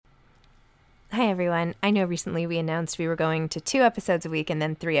Hi, everyone. I know recently we announced we were going to 2 episodes a week and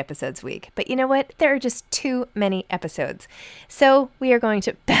then 3 episodes a week. But you know what? There are just too many episodes. So we are going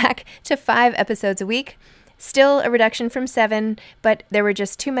back to 5 episodes a week. Still a reduction from 7, but there were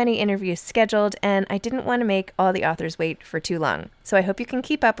just too many interviews scheduled, and I didn't want to make all the authors wait for too long. So I hope you can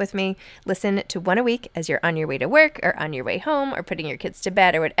keep up with me. Listen to 1 a week as you're on your way to work or on your way home or putting your kids to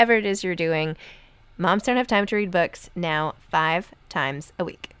bed or whatever it is you're doing. Moms Don't Have Time to Read Books, now 5 times a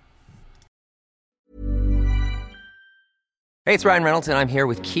week. Hey, it's Ryan Reynolds, and I'm here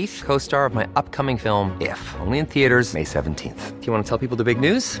with Keith, co-star of my upcoming film, If, only in theaters May 17th. Do you want to tell people the big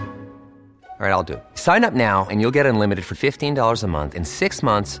news? All right, I'll do it. Sign up now and you'll get unlimited for $15 a month and 6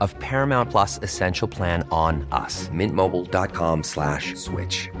 months of Paramount Plus Essential Plan on us.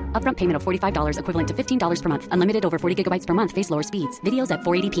 MintMobile.com/switch. Upfront payment of $45 equivalent to $15 per month. Unlimited over 40 gigabytes per month. Face lower speeds. Videos at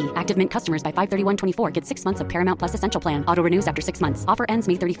 480p. Active Mint customers by 531.24 get 6 months of Paramount Plus Essential Plan. Auto renews after 6 months. Offer ends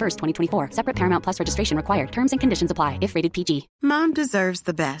May 31st, 2024. Separate Paramount Plus registration required. Terms and conditions apply if rated PG. Mom deserves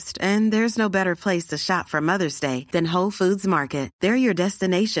the best, and there's no better place to shop for Mother's Day than Whole Foods Market. They're your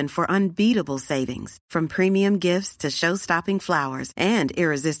destination for unbeatable savings. From premium gifts to show-stopping flowers and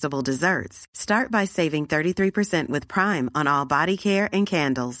irresistible desserts. Start by saving 33% with Prime on all body care and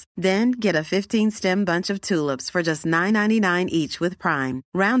candles. Then get a 15-stem bunch of tulips for just $9.99 each with Prime.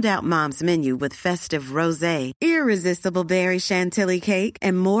 Round out Mom's menu with festive rosé, irresistible berry chantilly cake,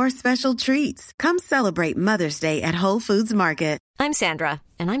 and more special treats. Come celebrate Mother's Day at Whole Foods Market. I'm Sandra,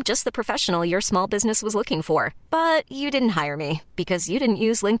 and I'm just the professional your small business was looking for. But you didn't hire me because you didn't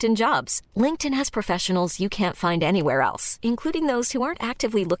use LinkedIn Jobs. LinkedIn has professionals you can't find anywhere else, including those who aren't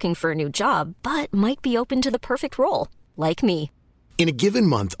actively looking for a new job, but might be open to the perfect role, like me. In a given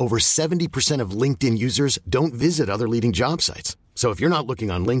month, over 70% of LinkedIn users don't visit other leading job sites. So if you're not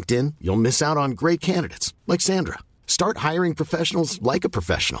looking on LinkedIn, you'll miss out on great candidates like Sandra. Start hiring professionals like a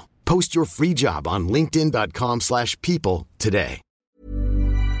professional. Post your free job on linkedin.com/people today.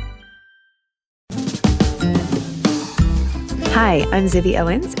 Hi, I'm Zibby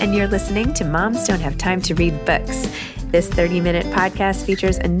Owens, and you're listening to Moms Don't Have Time to Read Books. This 30-minute podcast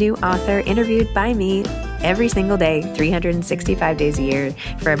features a new author interviewed by me every single day, 365 days a year,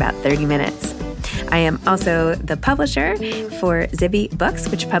 for about 30 minutes. I am also the publisher for Zibby Books,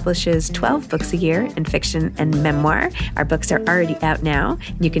 which publishes 12 books a year in fiction and memoir. Our books are already out now.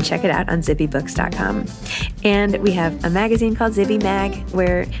 You can check it out on zibbybooks.com. And we have a magazine called Zibby Mag,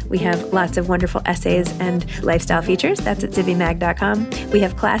 where we have lots of wonderful essays and lifestyle features. That's at zibbymag.com. We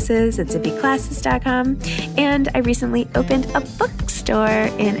have classes at zibbyclasses.com. And I recently opened a bookstore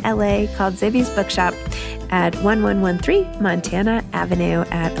in LA called Zibby's Bookshop at 1113 Montana Avenue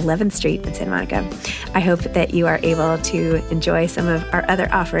at 11th Street in Santa Monica. I hope that you are able to enjoy some of our other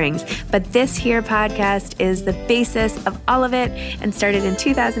offerings, but this here podcast is the basis of all of it and started in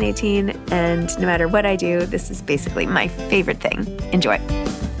 2018, and no matter what I do, this is basically my favorite thing. Enjoy.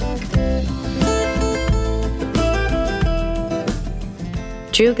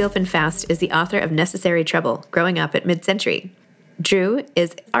 Drew Gilpin Faust is the author of Necessary Trouble, Growing Up at Midcentury. Drew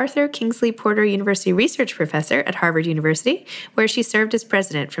is Arthur Kingsley Porter University Research Professor at Harvard University, where she served as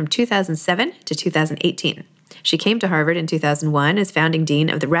president from 2007 to 2018. She came to Harvard in 2001 as founding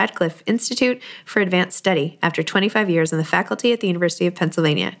dean of the Radcliffe Institute for Advanced Study after 25 years on the faculty at the University of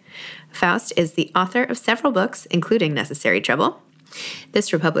Pennsylvania. Faust is the author of several books, including Necessary Trouble,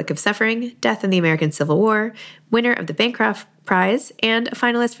 This Republic of Suffering, Death in the American Civil War, winner of the Bancroft Prize, and a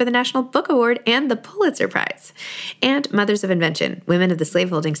finalist for the National Book Award and the Pulitzer Prize, and Mothers of Invention, Women of the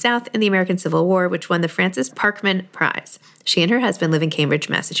Slaveholding South in the American Civil War, which won the Francis Parkman Prize. She and her husband live in Cambridge,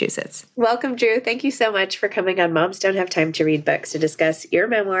 Massachusetts. Welcome, Drew. Thank you so much for coming on Moms Don't Have Time to Read Books to discuss your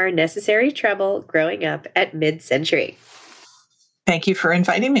memoir, Necessary Trouble, Growing Up at Midcentury. Thank you for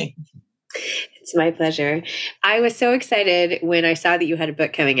inviting me. It's my pleasure. I was so excited when I saw that you had a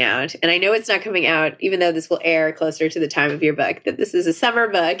book coming out. And I know it's not coming out, even though this will air closer to the time of your book, that this is a summer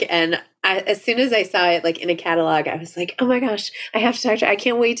book. And as soon as I saw it like in a catalog, I was like, oh my gosh, I have to talk to her. I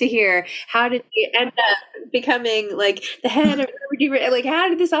can't wait to hear, how did you end up becoming like the head of, like, how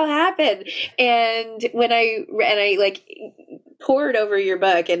did this all happen? And when I like poured over your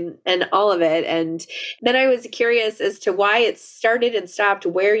book and all of it. And then I was curious as to why it started and stopped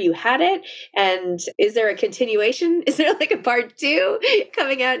where you had it. And is there a continuation? Is there like a part 2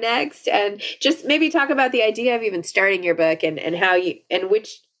 coming out next? And just maybe talk about the idea of even starting your book and how you, and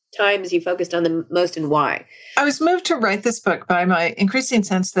which times you focused on the most and why. I was moved to write this book by my increasing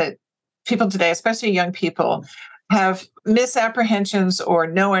sense that people today, especially young people, have misapprehensions or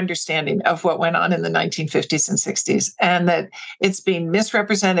no understanding of what went on in the 1950s and 60s, and that it's being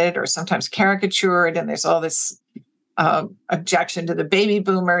misrepresented or sometimes caricatured, and there's all this objection to the baby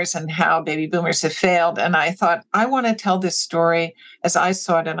boomers and how baby boomers have failed. And I thought, I want to tell this story as I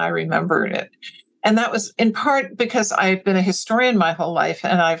saw it and I remembered it. And that was in part because I've been a historian my whole life,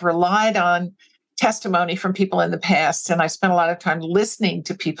 and I've relied on testimony from people in the past. And I spent a lot of time listening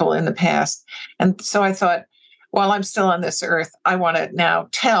to people in the past. And so I thought, while I'm still on this earth, I want to now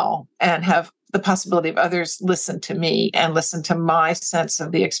tell and have the possibility of others listen to me and listen to my sense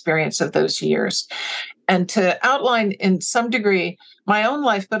of the experience of those years. And to outline in some degree my own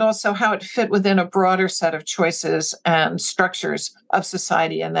life, but also how it fit within a broader set of choices and structures of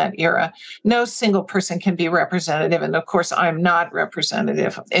society in that era. No single person can be representative. And of course, I'm not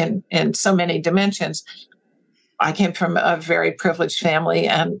representative in so many dimensions. I came from a very privileged family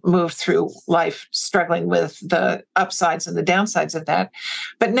and moved through life struggling with the upsides and the downsides of that.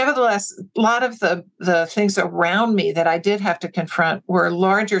 But nevertheless, a lot of the things around me that I did have to confront were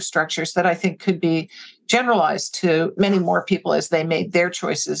larger structures that I think could be generalized to many more people as they made their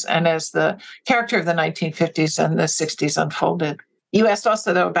choices and as the character of the 1950s and the 60s unfolded. You asked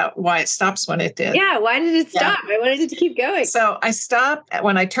also, though, about why it stops when it did. Yeah, why did it stop? I wanted it to keep going. So I stopped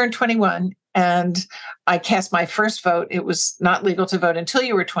when I turned 21. And I cast my first vote. It was not legal to vote until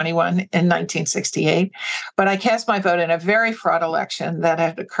you were 21 in 1968. But I cast my vote in a very fraught election that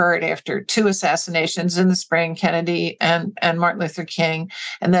had occurred after 2 assassinations in the spring, Kennedy and Martin Luther King,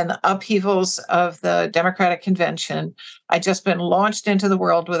 and then the upheavals of the Democratic Convention. I'd just been launched into the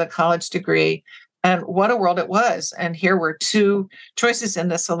world with a college degree. And what a world it was. And here were 2 choices in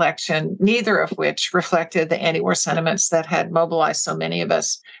this election, neither of which reflected the anti-war sentiments that had mobilized so many of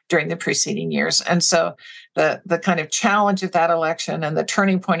us during the preceding years. And so the kind of challenge of that election and the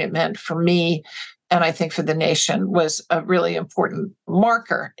turning point it meant for me, and I think for the nation, was a really important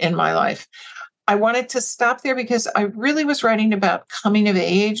marker in my life. I wanted to stop there because I really was writing about coming of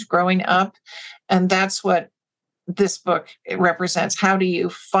age, growing up, and that's what this book represents. How do you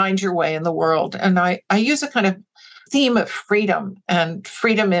find your way in the world? And I use a kind of theme of freedom, and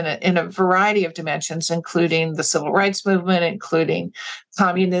freedom in a variety of dimensions, including the civil rights movement, including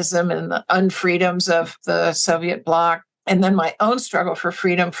communism and the unfreedoms of the Soviet bloc, and then my own struggle for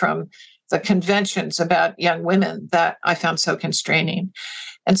freedom from the conventions about young women that I found so constraining.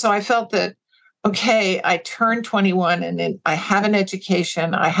 And so I felt that, okay, I turned 21 and I have an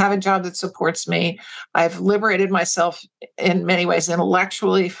education. I have a job that supports me. I've liberated myself in many ways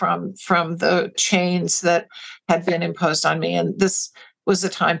intellectually from the chains that had been imposed on me. And this was the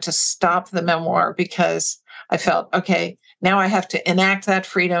time to stop the memoir because I felt, okay, now I have to enact that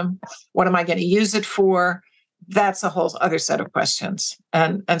freedom. What am I going to use it for? That's a whole other set of questions.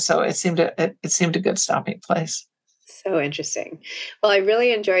 And so it seemed a good stopping place. So interesting. Well, I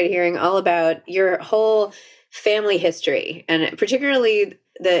really enjoyed hearing all about your whole family history, and particularly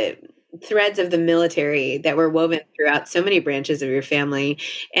the threads of the military that were woven throughout so many branches of your family,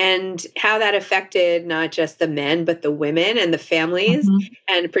 and how that affected not just the men, but the women and the families,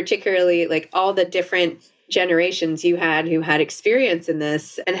 and particularly like all the different generations you had who had experience in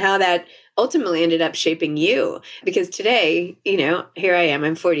this, and how that ultimately ended up shaping you. Because today, here I am,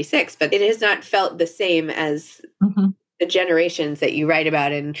 I'm 46, but it has not felt the same as the generations that you write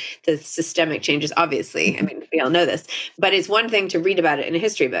about and the systemic changes, obviously. I mean, we all know this, but it's one thing to read about it in a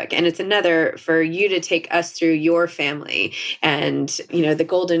history book. And it's another for you to take us through your family and, the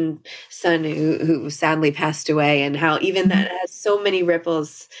golden son who sadly passed away, and how even that has so many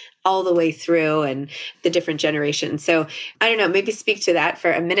ripples all the way through and the different generations. So I don't know, maybe speak to that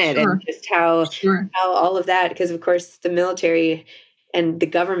for a minute. Sure. And just how all of that, because of course the military and the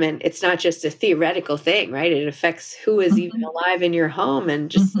government, it's not just a theoretical thing, right? It affects who is even alive in your home and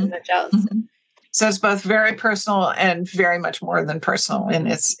just so much else. So it's both very personal and very much more than personal in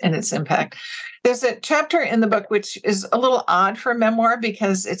its impact. There's a chapter in the book which is a little odd for a memoir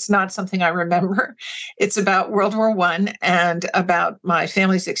because it's not something I remember. It's about World War I and about my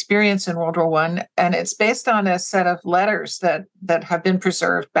family's experience in World War I. And it's based on a set of letters that have been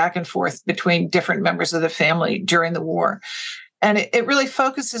preserved back and forth between different members of the family during the war. And it really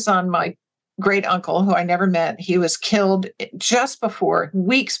focuses on my great uncle, who I never met. He was killed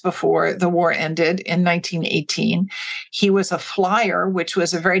weeks before the war ended in 1918. He was a flyer, which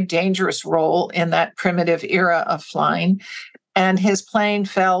was a very dangerous role in that primitive era of flying. And his plane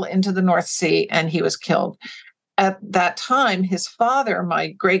fell into the North Sea and he was killed. At that time, his father, my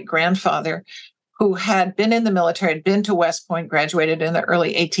great-grandfather, who had been in the military, had been to West Point, graduated in the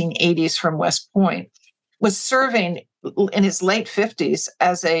early 1880s from West Point, was serving in his late 50s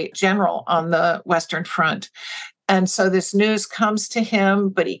as a general on the Western Front. And so this news comes to him,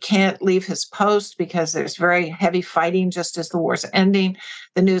 but he can't leave his post because there's very heavy fighting just as the war's ending.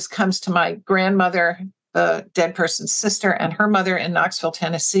 The news comes to my grandmother, the dead person's sister and her mother in Knoxville,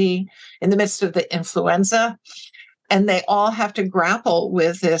 Tennessee, in the midst of the influenza. And they all have to grapple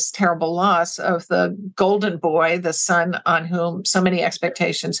with this terrible loss of the golden boy, the son on whom so many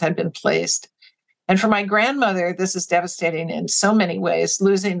expectations had been placed. And for my grandmother, this is devastating in so many ways,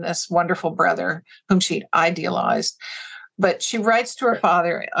 losing this wonderful brother whom she'd idealized. But she writes to her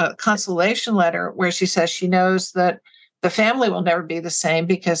father a consolation letter where she says she knows that the family will never be the same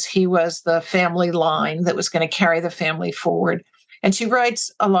because he was the family line that was going to carry the family forward. And she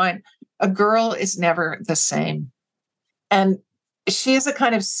writes a line, "A girl is never the same." And she is a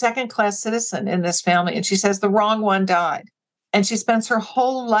kind of second-class citizen in this family. And she says the wrong one died. And she spends her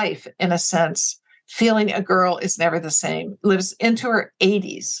whole life, in a sense, feeling a girl is never the same, lives into her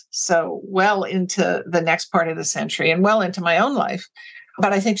 80s. So well into the next part of the century and well into my own life.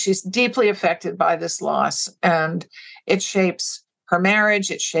 But I think she's deeply affected by this loss. And it shapes her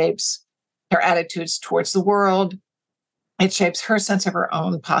marriage. It shapes her attitudes towards the world. It shapes her sense of her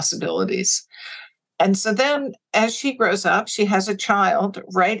own possibilities. And so then as she grows up, she has a child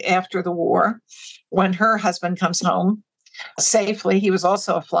right after the war when her husband comes home safely. He was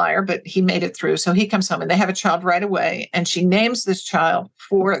also a flyer, but he made it through. So he comes home and they have a child right away. And she names this child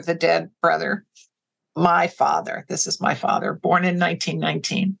for the dead brother, my father. This is my father, born in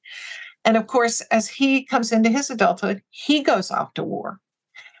 1919. And of course, as he comes into his adulthood, he goes off to war.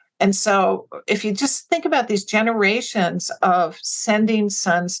 And so if you just think about these generations of sending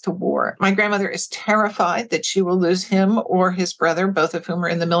sons to war, my grandmother is terrified that she will lose him or his brother, both of whom are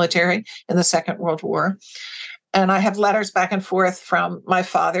in the military in the Second World War. And I have letters back and forth from my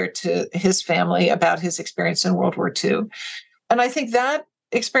father to his family about his experience in World War II. And I think that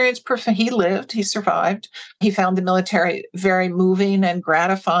experience, he lived, he survived. He found the military very moving and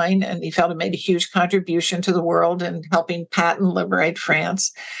gratifying, and he felt it made a huge contribution to the world in helping Patton liberate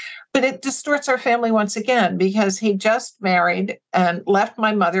France. But it distorts our family once again because he just married and left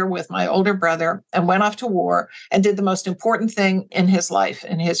my mother with my older brother and went off to war and did the most important thing in his life,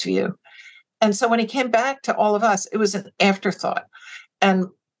 in his view. And so when he came back to all of us, it was an afterthought. And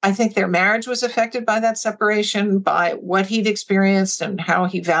I think their marriage was affected by that separation, by what he'd experienced and how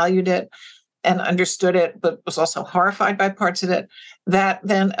he valued it and understood it, but was also horrified by parts of it. That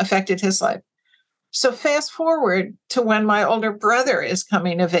then affected his life. So fast forward to when my older brother is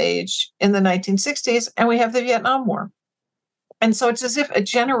coming of age in the 1960s, and we have the Vietnam War. And so it's as if a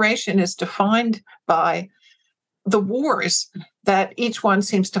generation is defined by the wars that each one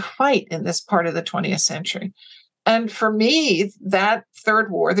seems to fight in this part of the 20th century. And for me, that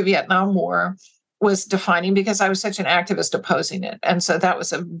third war, the Vietnam War, was defining because I was such an activist opposing it. And so that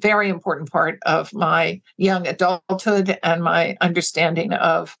was a very important part of my young adulthood and my understanding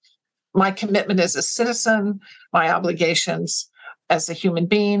of my commitment as a citizen, my obligations as a human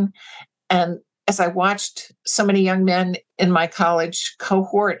being. And as I watched so many young men in my college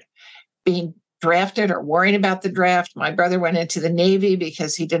cohort being drafted or worrying about the draft, my brother went into the Navy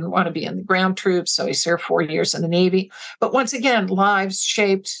because he didn't want to be in the ground troops. So he served 4 years in the Navy. But once again, lives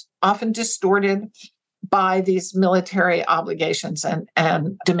shaped, often distorted by these military obligations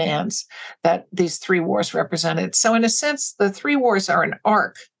and demands that these three wars represented. So in a sense, the three wars are an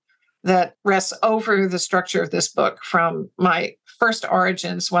arc that rests over the structure of this book from my first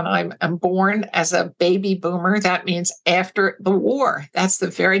origins when I'm born as a baby boomer. That means after the war. That's the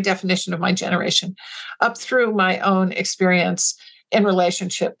very definition of my generation, up through my own experience in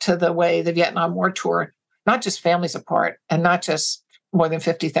relationship to the way the Vietnam War tore not just families apart and not just more than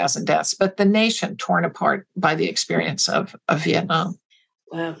 50,000 deaths, but the nation torn apart by the experience of Vietnam.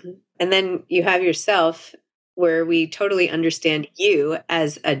 Wow. And then you have yourself, where we totally understand you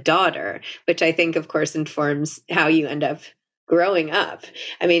as a daughter, which I think, of course, informs how you end up growing up.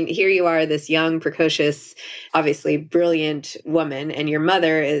 I mean, here you are, this young, precocious, obviously brilliant woman, and your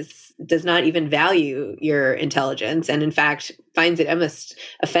mother does not even value your intelligence, and in fact finds it almost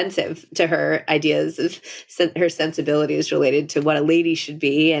offensive to her ideas of her sensibilities related to what a lady should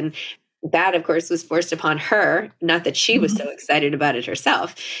be. And that, of course, was forced upon her, not that she was so excited about it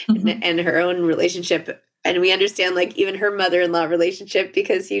herself, and her own relationship. And we understand, like, even her mother-in-law relationship,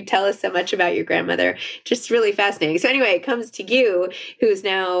 because you tell us so much about your grandmother. Just really fascinating. So anyway, it comes to you, who's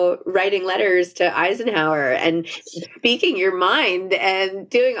now writing letters to Eisenhower and speaking your mind and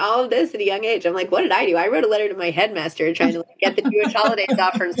doing all of this at a young age. I'm like, what did I do? I wrote a letter to my headmaster trying to get the Jewish holidays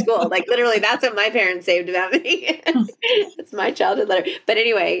off from school. Like, literally, that's what my parents saved about me. That's my childhood letter. But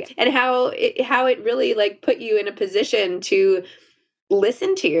anyway, and how it really, like, put you in a position to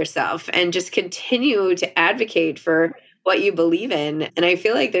listen to yourself and just continue to advocate for what you believe in. And I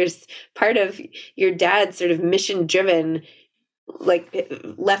feel like there's part of your dad's sort of mission-driven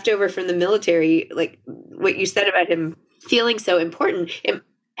left over from the military, like what you said about him feeling so important, and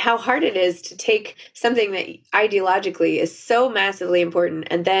how hard it is to take something that ideologically is so massively important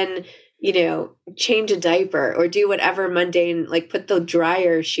and then, change a diaper or do whatever mundane, like put the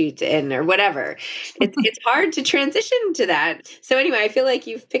dryer sheet in or whatever. It's hard to transition to that. So anyway, I feel like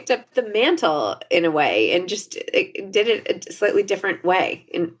you've picked up the mantle in a way and just did it a slightly different way.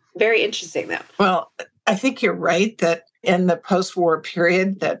 And very interesting, though. Well, I think you're right that in the post-war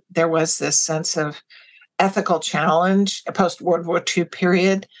period that there was this sense of ethical challenge, a post-World War II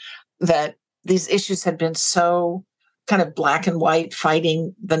period, that these issues had been so kind of black and white,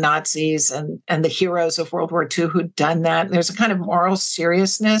 fighting the Nazis and the heroes of World War II who'd done that. And there's a kind of moral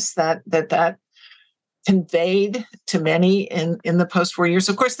seriousness that conveyed to many in the post-war years.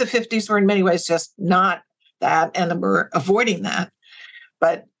 Of course, the 50s were in many ways just not that, and we're avoiding that.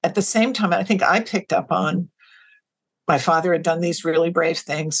 But at the same time, I think I picked up on my father had done these really brave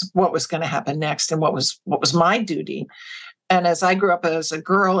things, what was going to happen next, and what was my duty. And as I grew up as a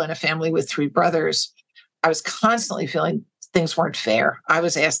girl in a family with 3 brothers, I was constantly feeling things weren't fair. I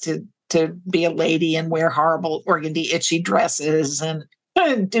was asked to be a lady and wear horrible organdy, itchy dresses and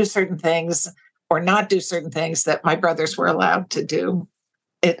do certain things or not do certain things that my brothers were allowed to do.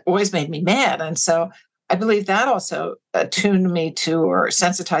 It always made me mad. And so I believe that also attuned me to or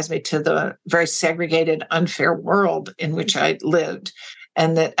sensitized me to the very segregated, unfair world in which I lived.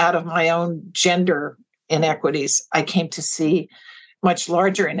 And that out of my own gender inequities, I came to see much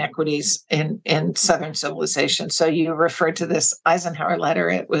larger inequities in Southern civilization. So you referred to this Eisenhower letter.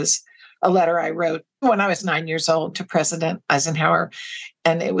 It was a letter I wrote when I was 9 years old to President Eisenhower.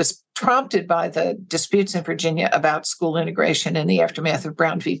 And it was prompted by the disputes in Virginia about school integration in the aftermath of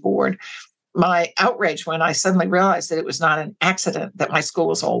Brown v. Board. My outrage when I suddenly realized that it was not an accident that my school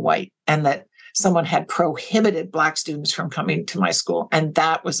was all white and that someone had prohibited Black students from coming to my school, and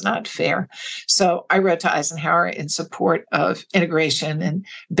that was not fair. So I wrote to Eisenhower in support of integration and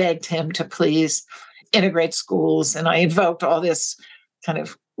begged him to please integrate schools. And I invoked all this kind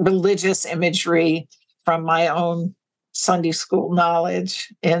of religious imagery from my own Sunday school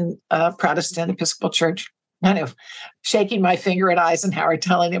knowledge in a Protestant Episcopal Church, kind of shaking my finger at Eisenhower,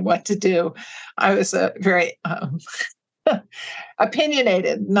 telling him what to do. I was a very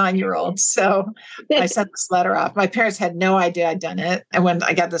opinionated 9-year-old. So I sent this letter off. My parents had no idea I'd done it. And when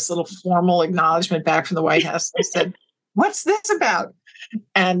I got this little formal acknowledgement back from the White House, they said, "What's this about?"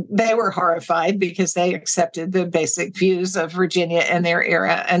 And they were horrified because they accepted the basic views of Virginia in their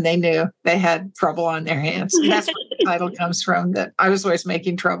era, and they knew they had trouble on their hands. And that's where the title comes from, that I was always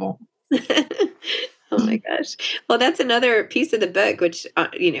making trouble. Oh my gosh. Well, that's another piece of the book, which,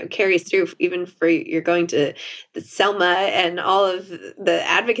 carries through even for you're going to the Selma and all of the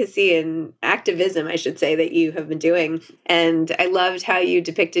advocacy and activism, I should say, that you have been doing. And I loved how you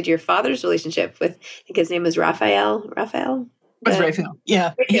depicted your father's relationship with, I think his name was Raphael. It was Rayfield.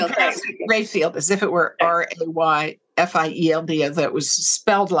 Yeah. He pronounced Rayfield as if it were Rayfield. That was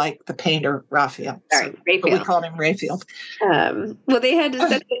spelled like the painter Raphael. Sorry, Rayfield. But we called him Rayfield. Well, they had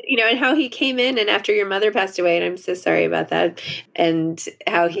such, and how he came in and after your mother passed away, and I'm so sorry about that, and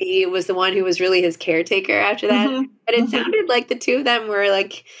how he was the one who was really his caretaker after that. Mm-hmm. But it sounded like the two of them were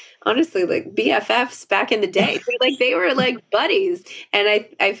like, honestly, like BFFs back in the day. They were like buddies. And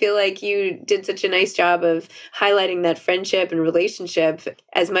I feel like you did such a nice job of highlighting that friendship and relationship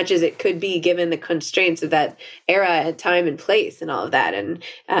as much as it could be given the constraints of that era and time and place and all of that. And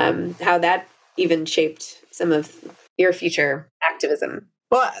how that even shaped some of your future activism.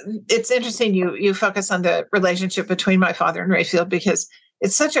 Well, it's interesting you focus on the relationship between my father and Rayfield because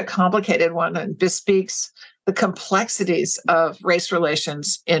it's such a complicated one and bespeaks the complexities of race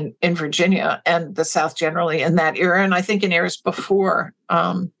relations in Virginia and the South generally in that era, and I think in eras before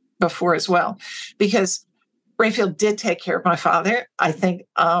as well, because Rayfield did take care of my father. I think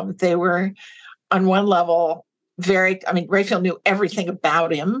they were on one level Rayfield knew everything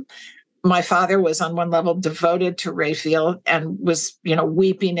about him. My father was on one level devoted to Rayfield and was,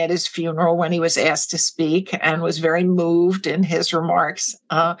 weeping at his funeral when he was asked to speak and was very moved in his remarks.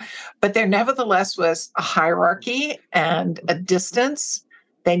 But there nevertheless was a hierarchy and a distance.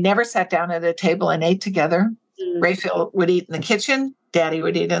 They never sat down at a table and ate together. Rayfield would eat in the kitchen. Daddy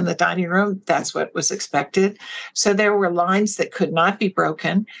would eat in the dining room. That's what was expected. So there were lines that could not be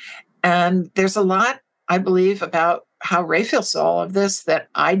broken. And there's a lot, I believe, about how Rayfield saw all of this that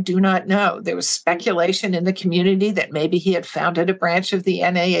I do not know. There was speculation in the community that maybe he had founded a branch of the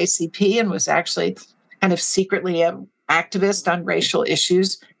NAACP and was actually kind of secretly an activist on racial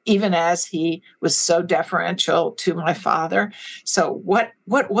issues, even as he was so deferential to my father. So what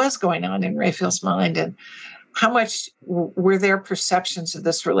was going on in Rayfield's mind? And how much were their perceptions of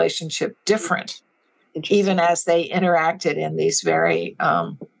this relationship different, even as they interacted in these very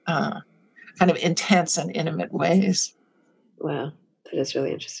kind of intense and intimate ways. Wow, that is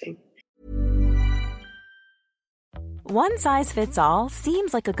really interesting. One size fits all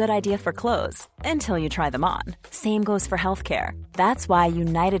seems like a good idea for clothes until you try them on. Same goes for healthcare. That's why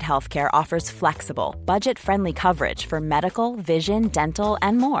United Healthcare offers flexible, budget-friendly coverage for medical, vision, dental,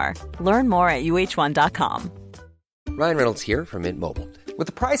 and more. Learn more at uh1.com. Ryan Reynolds here from Mint Mobile. With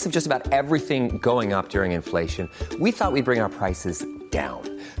the price of just about everything going up during inflation, we thought we'd bring our prices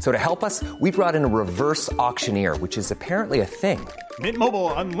down. So to help us, we brought in a reverse auctioneer, which is apparently a thing. Mint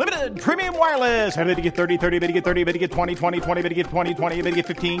Mobile Unlimited Premium Wireless. How to get 30, 30, bit to get 30, bit to get 20, 20, 20, bit to get 20, 20, bit to get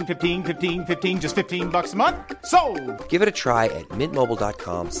 15, 15, 15, 15, just $15 a month? Sold! Give it a try at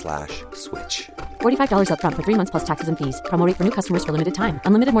mintmobile.com/switch. $45 up front for 3 months plus taxes and fees. Promo rate for new customers for limited time.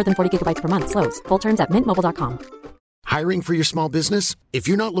 Unlimited more than 40 gigabytes per month. Slows full terms at mintmobile.com. Hiring for your small business? If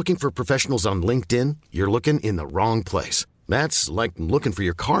you're not looking for professionals on LinkedIn, you're looking in the wrong place. That's like looking for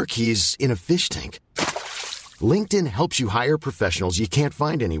your car keys in a fish tank. LinkedIn helps you hire professionals you can't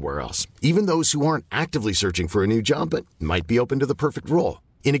find anywhere else, even those who aren't actively searching for a new job but might be open to the perfect role.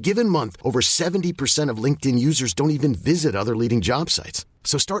 In a given month, over 70% of LinkedIn users don't even visit other leading job sites.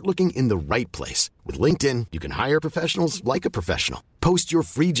 So start looking in the right place. With LinkedIn, you can hire professionals like a professional. Post your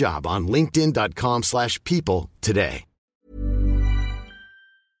free job on linkedin.com/people today.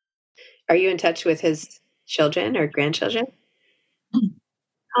 Are you in touch with his children or grandchildren?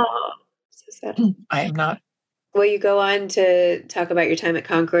 Oh, so sad. I am not. Will you go on to talk about your time at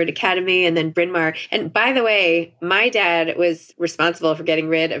Concord Academy and then Bryn Mawr? And by the way, my dad was responsible for getting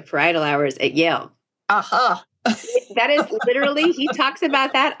rid of parietal hours at Yale. Aha. That is literally, he talks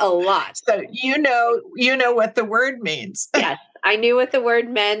about that a lot. So you know what the word means. Yes, I knew what the word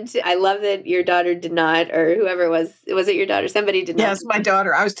meant. I love that your daughter did not, or whoever it was it your daughter? Somebody did not. Yes, my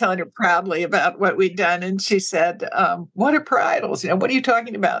daughter. I was telling her proudly about what we'd done, and she said, what are parietals? What are you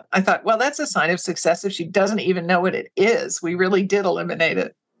talking about? I thought, well, that's a sign of success if she doesn't even know what it is. We really did eliminate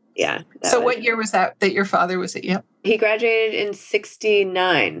it. Yeah. So what year was that your father was at Yale? He graduated in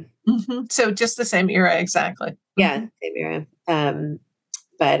 1969. Mm-hmm. So just the same era, exactly. Yeah, same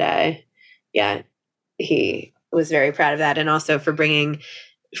era. Yeah, he was very proud of that, and also for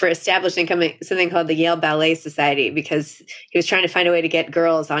establishing something called the Yale Ballet Society, because he was trying to find a way to get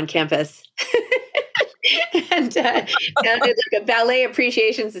girls on campus. And founded like a ballet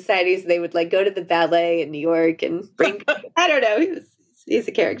appreciation society, so they would like go to the ballet in New York and bring. I don't know. He's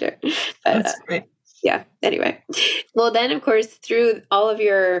a character. But, that's great. Yeah. Anyway, well, then of course through all of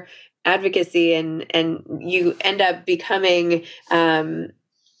your advocacy and you end up becoming.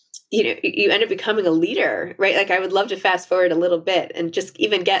 You end up becoming a leader, right? Like I would love to fast forward a little bit and just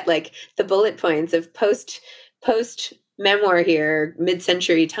even get like the bullet points of post memoir here,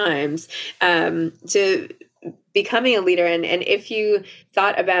 mid-century times, to becoming a leader. And if you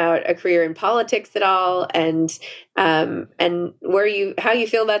thought about a career in politics at all, and how you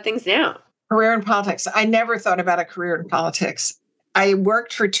feel about things now. Career in politics. I never thought about a career in politics. I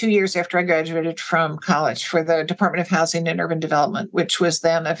worked for 2 years after I graduated from college for the Department of Housing and Urban Development, which was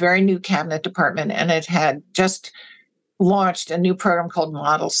then a very new cabinet department. And it had just launched a new program called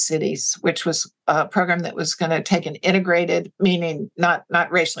Model Cities, which was a program that was going to take an integrated, meaning not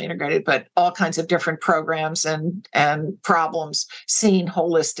racially integrated, but all kinds of different programs and problems seen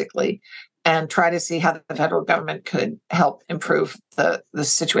holistically, and try to see how the federal government could help improve the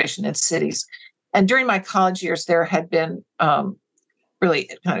situation in cities. And during my college years, there had been really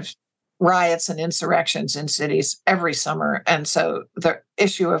kind of riots and insurrections in cities every summer. And so the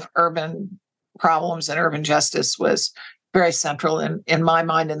issue of urban problems and urban justice was very central in my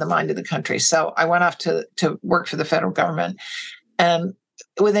mind and the mind of the country. So I went off to work for the federal government. And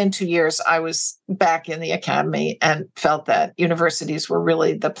within 2 years, I was back in the academy and felt that universities were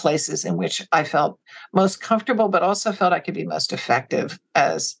really the places in which I felt most comfortable, but also felt I could be most effective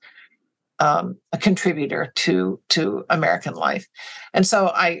as a contributor to American life. And so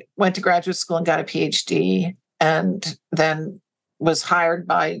I went to graduate school and got a PhD, and then was hired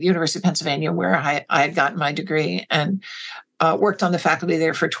by the University of Pennsylvania, where I had gotten my degree, and worked on the faculty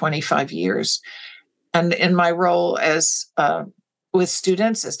there for 25 years. And in my role as with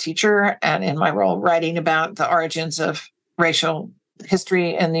students as teacher, and in my role writing about the origins of racial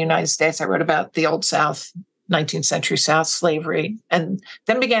history in the United States, I wrote about the Old South, 19th century South, slavery, and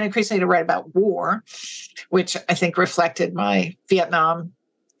then began increasingly to write about war, which I think reflected my Vietnam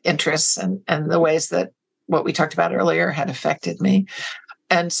interests and the ways that what we talked about earlier had affected me.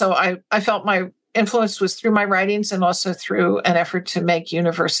 And so I felt my influence was through my writings and also through an effort to make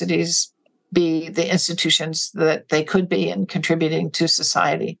universities be the institutions that they could be in contributing to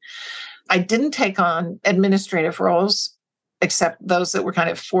society. I didn't take on administrative roles, except those that were kind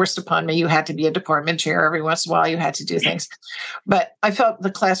of forced upon me. You had to be a department chair every once in a while. You had to do things. But I felt the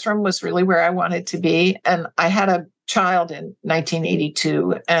classroom was really where I wanted to be. And I had a child in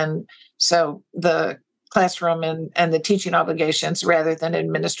 1982. And so the classroom and the teaching obligations, rather than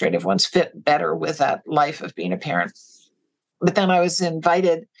administrative ones, fit better with that life of being a parent. But then I was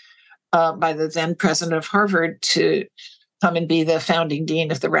invited by the then president of Harvard to come and be the founding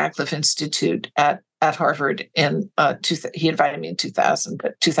dean of the Radcliffe Institute at Harvard. He invited me in 2000,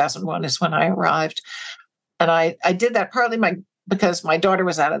 but 2001 is when I arrived. And I did that partly because my daughter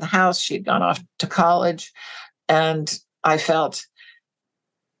was out of the house. She had gone off to college. And I felt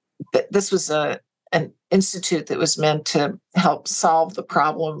that this was an institute that was meant to help solve the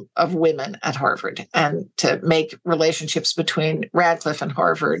problem of women at Harvard and to make relationships between Radcliffe and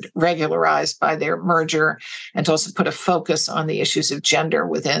Harvard regularized by their merger, and to also put a focus on the issues of gender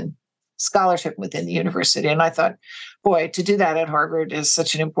within scholarship within the university. And I thought, boy, to do that at Harvard is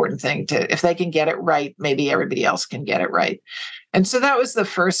such an important thing. If they can get it right, maybe everybody else can get it right. And so that was the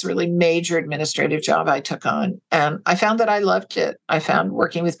first really major administrative job I took on. And I found that I loved it. I found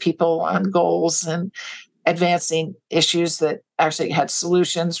working with people on goals and advancing issues that actually had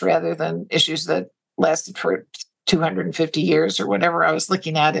solutions rather than issues that lasted for 250 years or whatever I was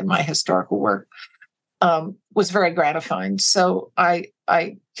looking at in my historical work, was very gratifying. So I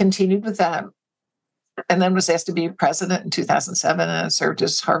continued with that, and then was asked to be president in 2007, and I served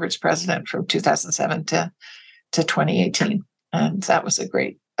as Harvard's president from 2007 to 2018. And that was a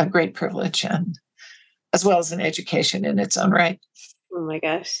great privilege, and as well as an education in its own right. Oh my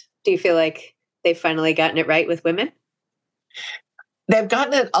gosh. Do you feel like they've finally gotten it right with women? They've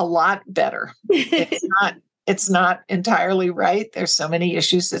gotten it a lot better. It's not entirely right. There's so many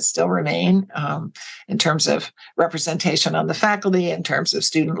issues that still remain in terms of representation on the faculty, in terms of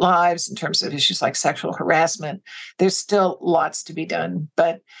student lives, in terms of issues like sexual harassment. There's still lots to be done,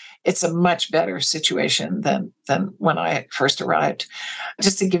 but it's a much better situation than when I first arrived.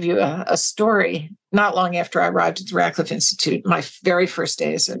 Just to give you a story, not long after I arrived at the Radcliffe Institute, my very first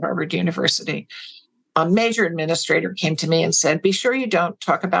days at Harvard University, a major administrator came to me and said, "Be sure you don't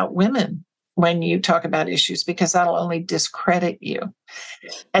talk about women when you talk about issues, because that'll only discredit you."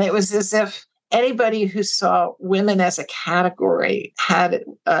 And it was as if anybody who saw women as a category had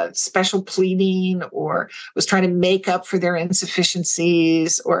special pleading or was trying to make up for their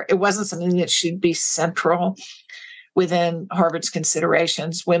insufficiencies, or it wasn't something that should be central within Harvard's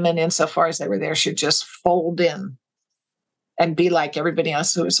considerations. Women, insofar as they were there, should just fold in and be like everybody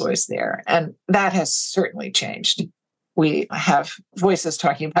else who was always there. And that has certainly changed. We have voices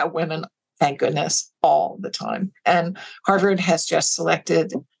talking about women, thank goodness, all the time. And Harvard has just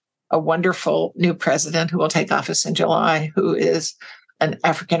selected a wonderful new president who will take office in July, who is an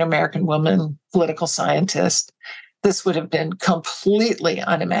African-American woman, political scientist. This would have been completely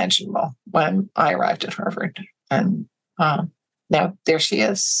unimaginable when I arrived at Harvard. And now there she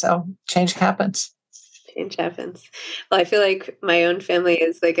is. So change happens. Change happens. Well, I feel like my own family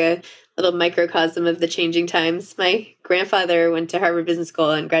is like a little microcosm of the changing times. My grandfather went to Harvard Business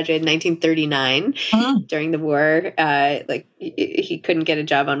School and graduated in 1939 during the war. He couldn't get a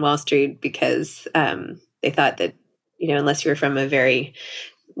job on Wall Street because they thought that, unless you were from a very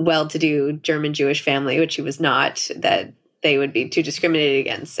well-to-do German Jewish family, which he was not, that they would be too discriminated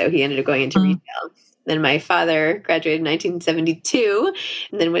against. So he ended up going into retail. Then my father graduated in 1972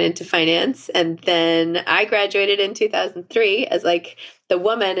 and then went into finance. And then I graduated in 2003 as like the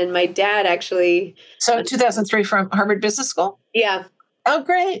woman, and my dad actually. So 2003 from Harvard Business School? Yeah. Oh,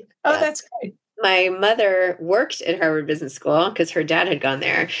 great. Oh, yeah. That's great. My mother worked at Harvard Business School because her dad had gone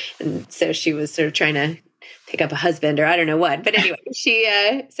there. And so she was sort of trying to pick up a husband or I don't know what. But anyway, she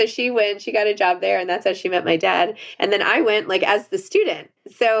got a job there, and that's how she met my dad. And then I went like as the student.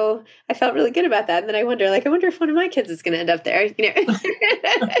 So I felt really good about that. And then I wonder if one of my kids is going to end up there,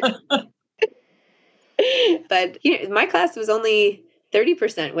 But my class was only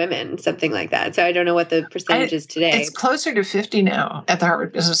 30% women, something like that. So I don't know what the percentage is today. It's closer to 50 now at the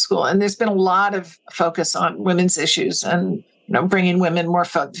Harvard Business School. And there's been a lot of focus on women's issues and bringing women more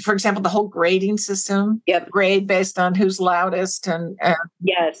focus. For example, the whole grading system, grade based on who's loudest and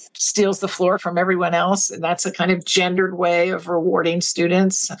yes, steals the floor from everyone else. And that's a kind of gendered way of rewarding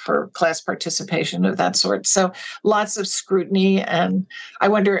students for class participation of that sort. So lots of scrutiny. And I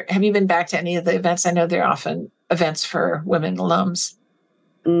wonder, have you been back to any of the events? I know they're often events for women alums.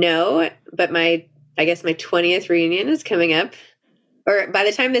 No, but I guess my 20th reunion is coming up. Or by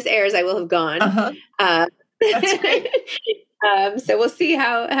the time this airs, I will have gone. That's great. So we'll see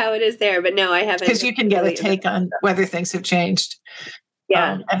how it is there. But no, I haven't. Because you can get a take on whether things have changed.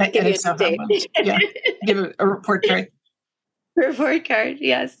 Yeah. And give you it's an update. Yeah. Give a report card. Report card,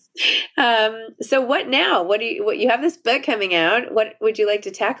 yes. So what now? What you have this book coming out? What would you like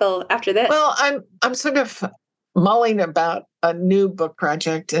to tackle after this? Well, I'm sort of mulling about a new book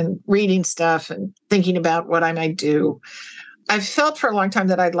project and reading stuff and thinking about what I might do. I've felt for a long time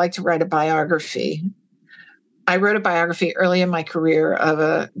that I'd like to write a biography. I wrote a biography early in my career of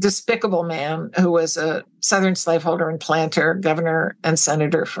a despicable man who was a Southern slaveholder and planter, governor and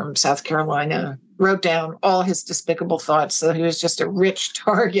senator from South Carolina, wrote down all his despicable thoughts. So he was just a rich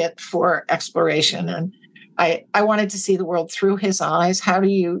target for exploration. And I wanted to see the world through his eyes. How do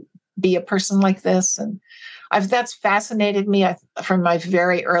you be a person like this? And that's fascinated me from my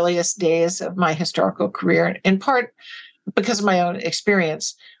very earliest days of my historical career, in part because of my own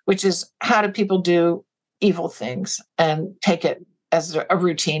experience, which is how do people do evil things and take it as a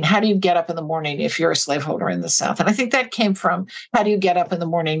routine? How do you get up in the morning if you're a slaveholder in the South? And I think that came from how do you get up in the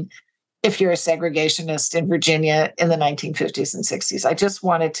morning if you're a segregationist in Virginia in the 1950s and 60s? I just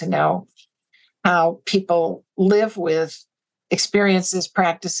wanted to know how people live with experiences,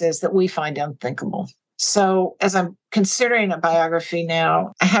 practices that we find unthinkable. So as I'm considering a biography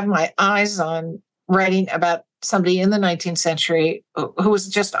now, I have my eyes on writing about somebody in the 19th century who was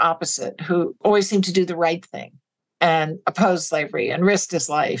just opposite, who always seemed to do the right thing and oppose slavery and risked his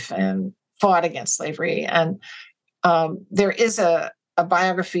life and fought against slavery. And there is a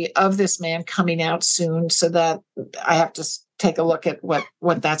biography of this man coming out soon, so that I have to take a look at what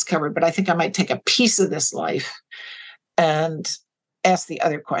that's covered. But I think I might take a piece of this life and ask the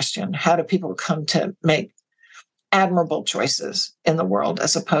other question: how do people come to make admirable choices in the world,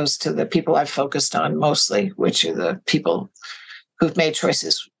 as opposed to the people I've focused on mostly, which are the people who've made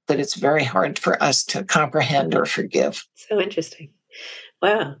choices that it's very hard for us to comprehend or forgive. So interesting.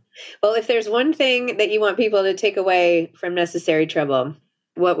 Wow. Well, if there's one thing that you want people to take away from Necessary Trouble,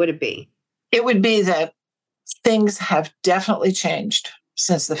 what would it be? It would be that things have definitely changed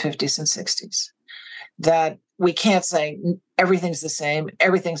since the 50s and 60s, that we can't say everything's the same,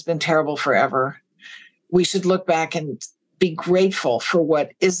 everything's been terrible forever. We should look back and be grateful for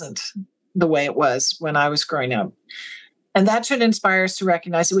what isn't the way it was when I was growing up. And that should inspire us to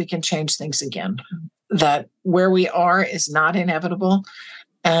recognize that we can change things again, that where we are is not inevitable,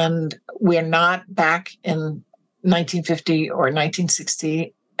 and we're not back in 1950 or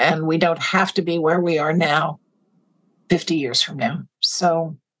 1960, and we don't have to be where we are now 50 years from now.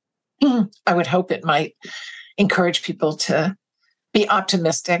 So I would hope it might encourage people to be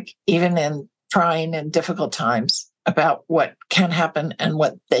optimistic, even in trying and difficult times, about what can happen and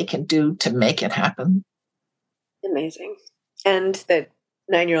what they can do to make it happen. Amazing. And that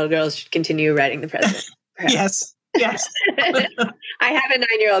 9-year-old girls should continue writing the president. Yes. Yes. I have a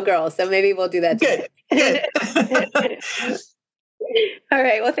 9-year-old girl, so maybe we'll do that together. Good. All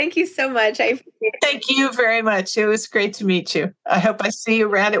right. Well, thank you so much. Thank you very much. It was great to meet you. I hope I see you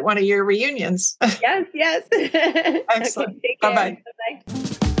around at one of your reunions. Yes. Excellent. Okay, Bye-bye. Bye-bye.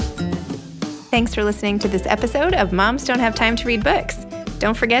 Thanks for listening to this episode of Moms Don't Have Time to Read Books.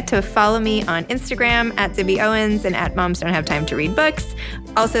 Don't forget to follow me on Instagram at Zibby Owens and at Moms Don't Have Time to Read Books.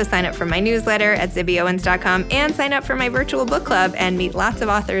 Also sign up for my newsletter at zibbyowens.com and sign up for my virtual book club and meet lots of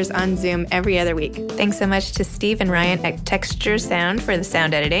authors on Zoom every other week. Thanks so much to Steve and Ryan at Texture Sound for the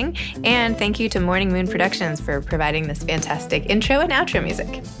sound editing. And thank you to Morning Moon Productions for providing this fantastic intro and outro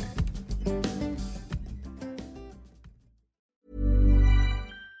music.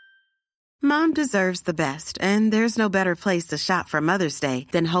 Mom deserves the best, and there's no better place to shop for Mother's Day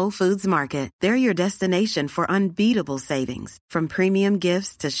than Whole Foods Market. They're your destination for unbeatable savings, from premium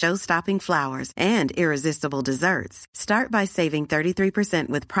gifts to show-stopping flowers and irresistible desserts. Start by saving 33%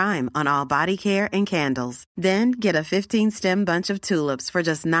 with Prime on all body care and candles. Then get a 15-stem bunch of tulips for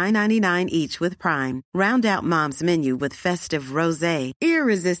just $9.99 each with Prime. Round out Mom's menu with festive rosé,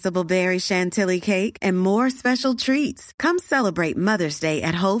 irresistible berry chantilly cake, and more special treats. Come celebrate Mother's Day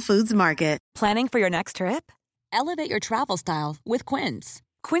at Whole Foods Market. Planning for your next trip? Elevate your travel style with Quince.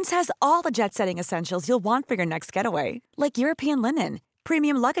 Quince has all the jet-setting essentials you'll want for your next getaway, like European linen,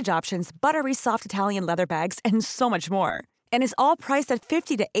 premium luggage options, buttery soft Italian leather bags, and so much more. And is all priced at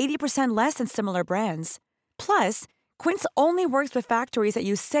 50 to 80% less than similar brands. Plus, Quince only works with factories that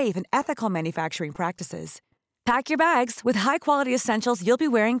use safe and ethical manufacturing practices. Pack your bags with high-quality essentials you'll be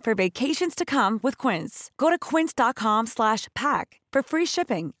wearing for vacations to come with Quince. Go to quince.com/pack for free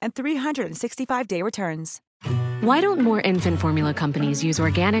shipping and 365-day returns. Why don't more infant formula companies use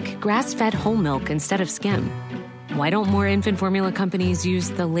organic, grass-fed whole milk instead of skim? Why don't more infant formula companies use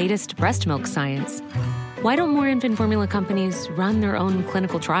the latest breast milk science? Why don't more infant formula companies run their own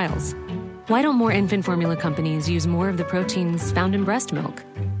clinical trials? Why don't more infant formula companies use more of the proteins found in breast milk?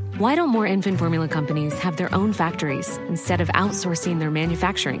 Why don't more infant formula companies have their own factories instead of outsourcing their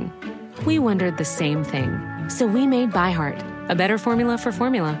manufacturing? We wondered the same thing. So we made ByHeart, a better formula for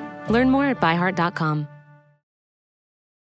formula. Learn more at byheart.com.